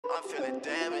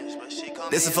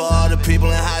This is for all the people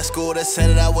in high school that said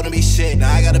that I wouldn't be shit.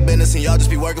 Now I got a business and y'all just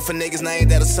be working for niggas. Now ain't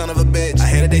that a son of a bitch? I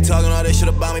hear that they talking all that shit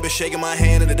about me, but shaking my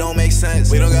hand and it don't make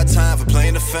sense. We don't got time for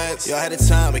playing defense. Y'all had the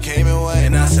time, it came and went.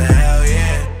 And I said, hell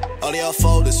yeah. All of y'all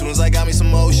folded as soon as I got me some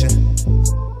motion.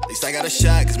 At least I got a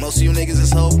shot, cause most of you niggas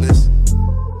is hopeless.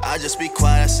 I just be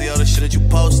quiet, I see all the shit that you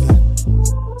posting.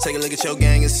 Take a look at your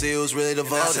gang and see who's really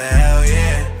devoted. I said, hell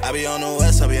yeah. I be on the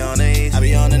west, I be on the east, I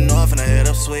be on the north and I hit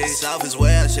up sweet. South is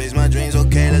where I chase my dreams,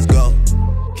 okay, let's go.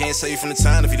 Can't say you from the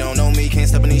town if you don't know me. Can't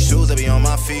step in these shoes, I be on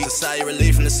my feet. Society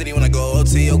relief from the city when I go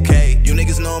OT, okay. You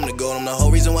niggas know I'm the goat, I'm the whole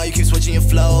reason why you keep switching your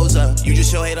flows up. You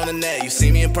just show hate on the net, you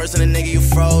see me in person and nigga you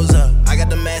froze up. I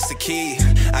got the master key,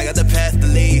 I got the path to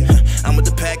lead. I'm with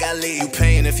the pack, I lead. You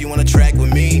paying if you wanna track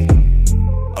with me.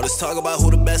 All this talk about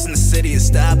who the best in the city is,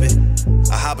 stop it.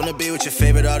 I hop on the beat with your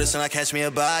favorite artist and I catch me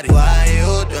a body. Why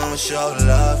you don't show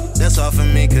love? That's all for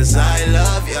me cause I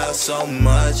love y'all so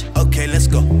much. Okay, let's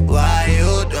go. Why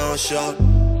you don't show?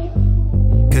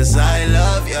 Cause I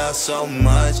love y'all so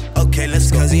much. Okay,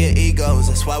 let's go. Cause of your egos,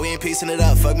 that's why we ain't piecing it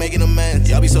up. Fuck making amends.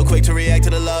 Y'all be so quick to react to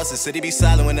the loss. The city be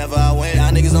silent whenever I win.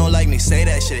 Y'all niggas don't like me, say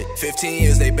that shit. 15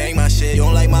 years, they bang my shit. You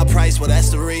don't like my price, well that's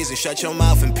the reason. Shut your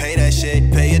mouth and pay that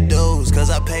shit. Pay your dues, cause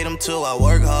I paid them too. I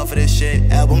work hard for this shit.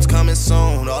 Albums coming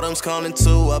soon, autumn's calling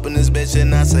too. Up in this bitch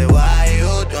and I say, why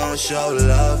you don't show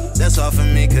love? That's all for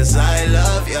me cause I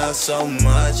love y'all so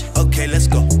much. Okay, let's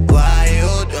go. Why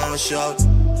you don't show?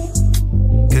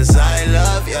 Cause I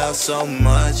love y'all so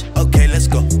much. Okay, let's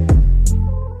go.